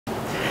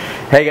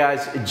Hey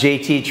guys,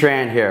 JT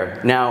Tran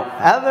here. Now,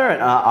 Heather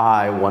and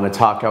I want to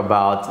talk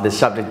about the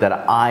subject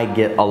that I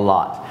get a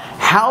lot.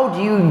 How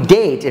do you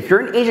date, if you're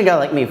an Asian guy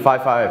like me,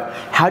 5'5",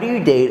 how do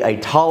you date a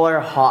taller,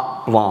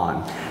 hot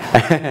blonde?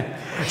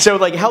 So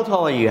like, how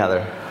tall are you,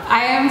 Heather?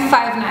 I am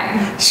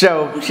 5'9".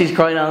 So she's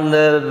quite on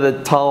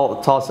the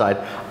tall side.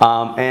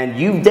 And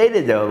you've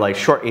dated though, like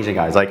short Asian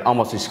guys, like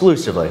almost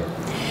exclusively.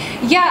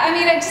 Yeah, I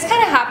mean, it just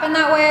kind of happened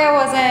that way.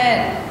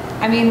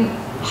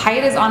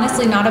 Height is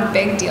honestly not a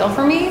big deal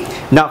for me.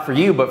 Not for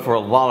you, but for a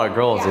lot of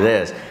girls it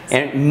is.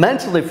 And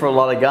mentally for a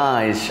lot of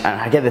guys,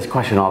 and I get this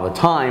question all the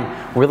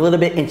time, we're a little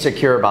bit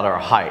insecure about our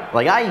height.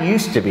 Like I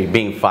used to be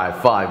being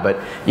 5'5",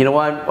 but you know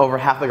what? Over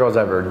half the girls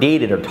I've ever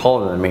dated are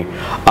taller than me.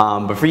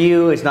 But for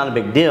you, it's not a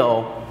big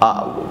deal.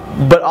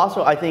 But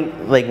also I think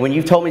like when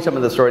you've told me some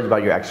of the stories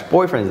about your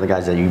ex-boyfriends, the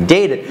guys that you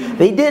dated,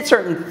 they did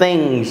certain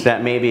things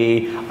that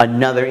maybe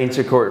another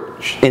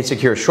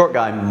insecure short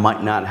guy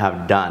might not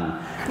have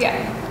done.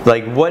 Yeah.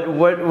 Like what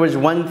was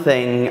one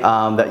thing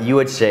that you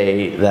would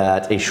say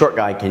that a short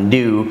guy can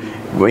do,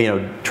 you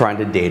know, trying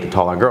to date a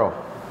taller girl?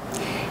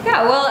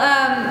 Yeah,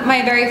 well,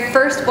 my very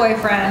first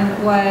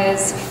boyfriend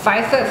was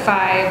 5'5"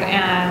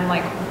 and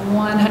like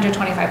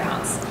 125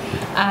 pounds.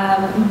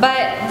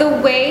 But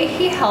the way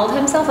he held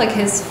himself, like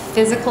his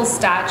physical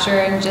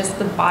stature and just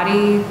the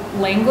body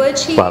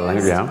language he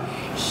used,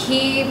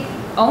 he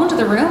owned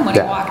the room when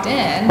he walked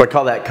in. We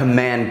call that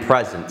command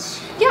presence.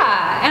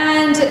 Yeah,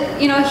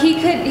 and you know,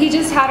 he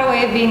just had a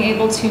way of being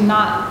able to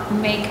not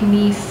make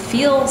me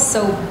feel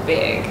so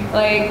big.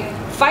 Like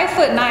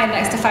 5'9"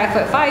 next to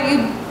 5'5",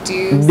 you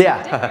do.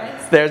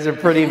 Yeah, there's a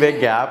pretty big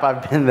gap.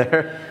 I've been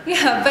there.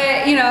 Yeah,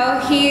 but you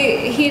know,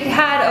 he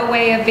had a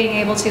way of being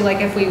able to,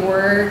 like, if we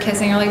were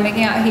kissing or like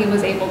making out, he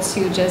was able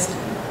to just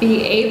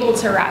be able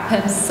to wrap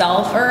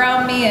himself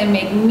around me and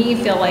make me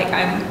feel like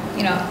I'm,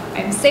 you know,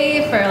 I'm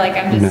safe or like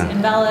I'm just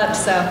enveloped.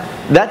 So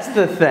that's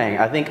the thing.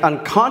 I think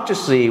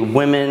unconsciously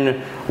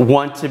women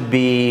want to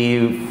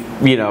be,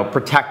 you know,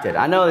 protected.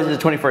 I know this is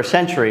the 21st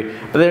century,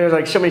 but there's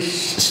like so many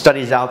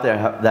studies out there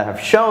that have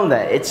shown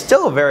that it's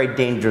still a very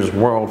dangerous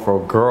world for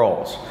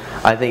girls.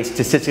 I think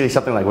statistically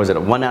something like, was it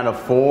 1 out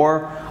of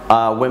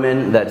 4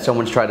 women that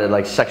someone's tried to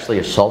like sexually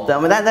assault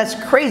them? And that's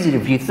crazy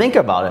if you think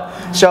about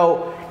it.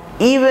 So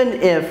even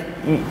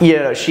if, you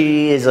know,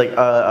 she is like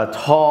a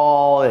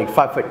tall, like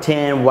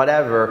 5'10",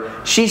 whatever,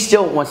 she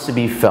still wants to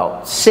be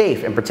felt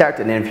safe and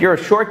protected. And if you're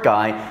a short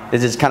guy,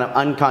 there's this kind of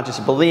unconscious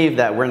belief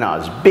that we're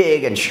not as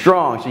big and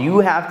strong. So you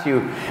have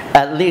to,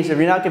 at least, if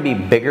you're not going to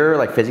be bigger,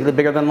 like physically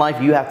bigger than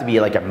life, you have to be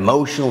like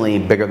emotionally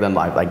bigger than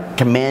life, like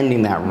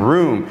commanding that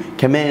room,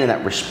 commanding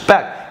that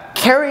respect.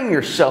 Carrying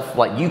yourself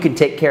like you can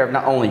take care of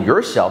not only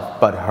yourself,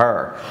 but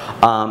her.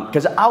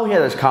 Because I'll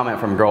hear this comment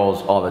from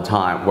girls all the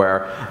time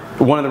where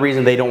one of the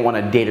reasons they don't want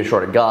to date a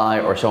shorter guy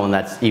or someone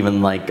that's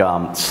even like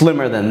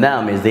slimmer than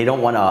them is they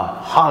don't want to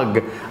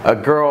hug a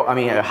girl,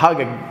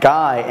 hug a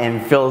guy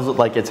and feels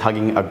like it's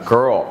hugging a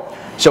girl.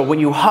 So when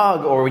you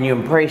hug or when you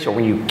embrace or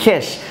when you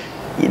kiss,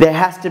 there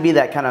has to be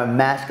that kind of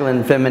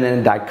masculine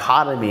feminine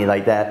dichotomy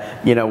like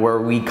that, you know, where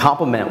we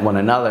complement one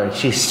another.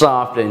 She's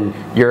soft and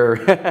you're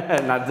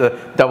not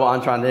the double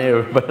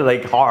entendre, but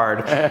like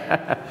hard.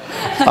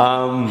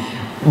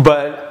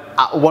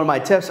 But one of my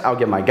tips I'll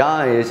give my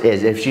guys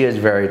is if she is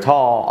very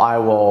tall, I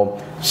will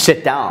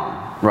sit down.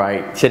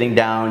 Right, sitting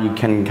down, you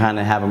can kind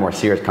of have a more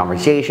serious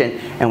conversation,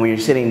 and when you're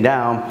sitting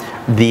down,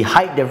 the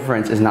height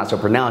difference is not so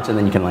pronounced, and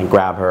then you can like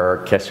grab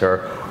her, kiss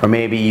her, or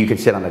maybe you can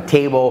sit on a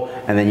table,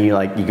 and then you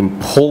can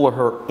pull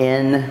her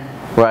in,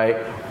 right?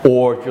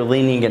 Or if you're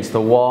leaning against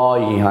the wall,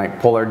 you can like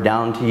pull her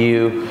down to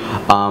you.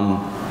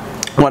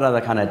 What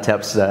other kind of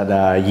tips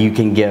that you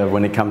can give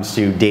when it comes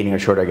to dating a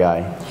shorter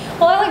guy?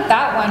 Well, I like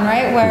that one,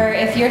 right? Where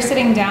if you're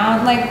sitting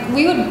down, like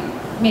we would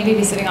maybe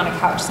be sitting on a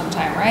couch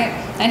sometime, right?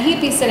 And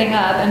he'd be sitting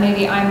up and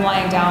maybe I'm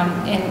lying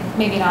down in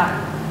maybe not,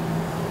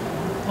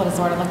 what is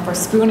the word I'm looking for,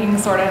 spooning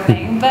sort of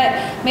thing, but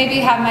maybe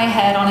have my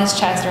head on his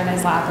chest or in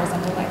his lap or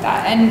something like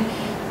that. And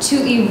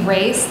to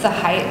erase the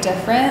height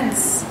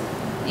difference,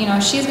 you know,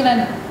 she's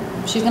gonna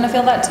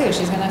feel that too.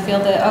 She's gonna feel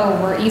that,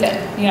 oh, we're even,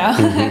 you know?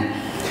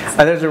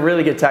 There's a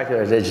really good tactic.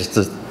 I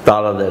just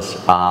thought of this.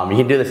 You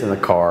can do this in the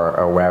car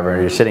or wherever.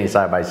 You're sitting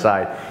side by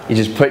side. You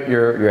just put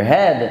your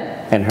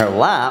head in her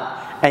lap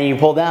and you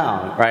pull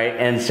down, right?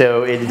 And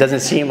so it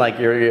doesn't seem like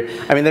you're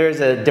there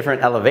is a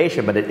different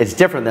elevation, but it's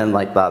different than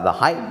like the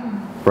height,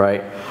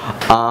 right?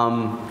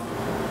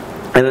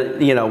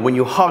 And you know, when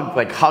you hug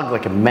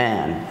like a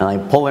man and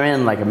like pull her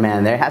in like a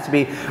man, there has to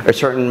be a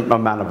certain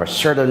amount of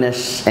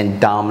assertiveness and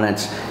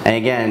dominance, and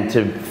again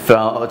to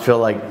feel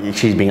like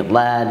she's being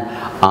led,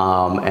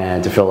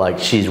 and to feel like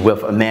she's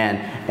with a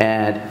man.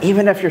 And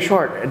even if you're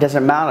short, it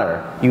doesn't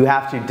matter. You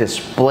have to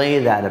display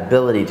that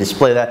ability,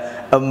 display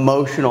that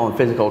emotional and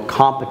physical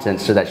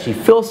competence, so that she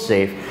feels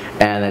safe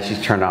and that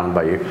she's turned on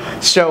by you.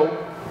 So,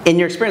 in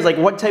your experience, like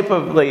what type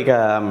of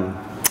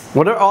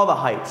what are all the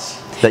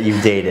heights that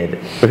you've dated?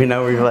 You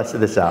know, we've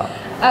listed this out.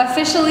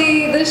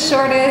 Officially, the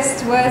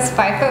shortest was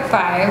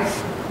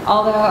 5'5".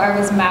 Although I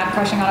was mad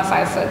crushing on a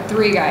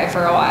 5'3" guy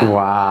for a while.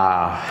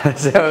 Wow.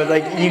 So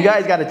like you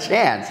guys got a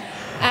chance.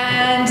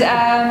 And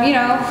you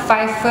know,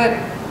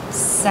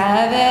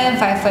 5'7",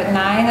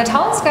 5'9". The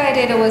tallest guy I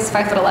dated was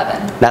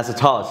 5'11". That's the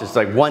tallest, just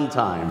like one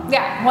time.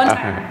 Yeah, one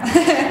time.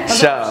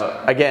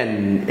 So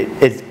again,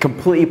 it's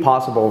completely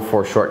possible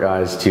for short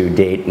guys to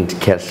date and to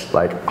kiss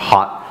like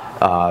hot,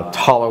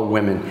 taller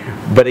women.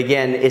 But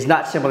again, it's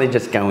not simply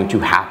just going to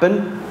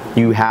happen.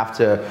 You have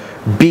to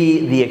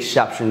be the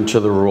exception to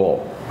the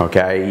rule.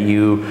 Okay,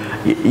 you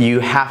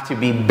have to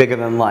be bigger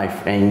than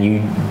life, and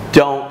you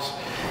don't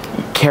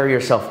carry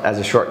yourself as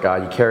a short guy.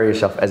 You carry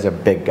yourself as a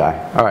big guy.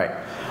 All right.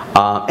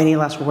 Any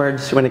last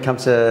words when it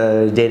comes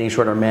to dating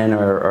shorter men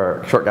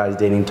or short guys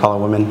dating taller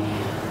women?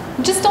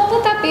 Just don't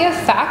let that be a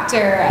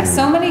factor.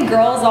 So many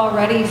girls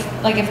already,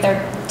 like if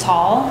they're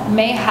tall,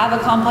 may have a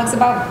complex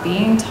about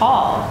being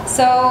tall.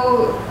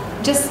 So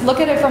just look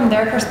at it from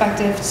their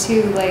perspective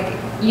too. Like,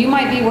 you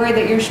might be worried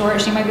that you're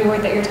short, she might be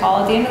worried that you're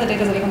tall. At the end of the day,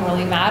 does it even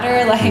really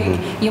matter? Like,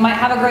 you might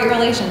have a great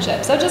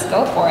relationship. So just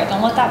go for it.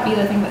 Don't let that be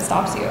the thing that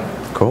stops you.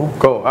 Cool,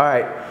 cool. All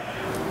right.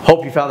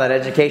 Hope you found that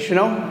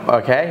educational.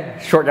 Okay,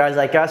 short guys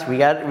like us, we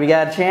got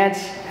a chance.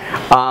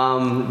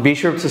 Be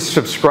sure to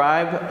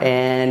subscribe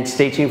and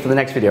stay tuned for the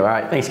next video. All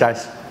right, thanks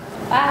guys.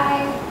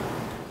 Bye.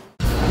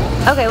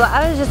 Okay, well,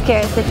 I was just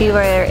curious if you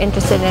were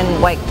interested in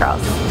white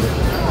girls,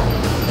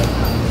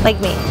 like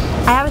me.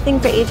 I have a thing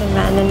for Asian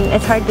men, and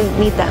it's hard to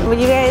meet them. Would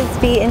you guys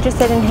be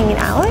interested in hanging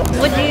out?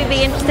 Would you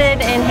be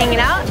interested in hanging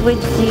out?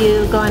 Would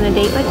you go on a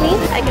date with me?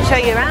 I can show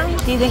you around.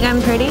 Do you think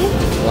I'm pretty?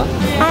 What?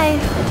 Hi.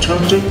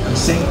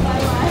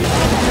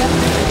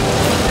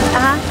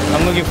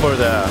 I'm looking for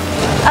the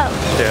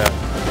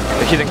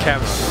hidden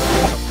camera.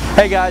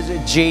 Hey guys,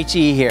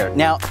 JT here.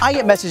 Now, I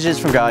get messages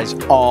from guys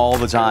all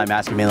the time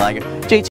asking me like, JT,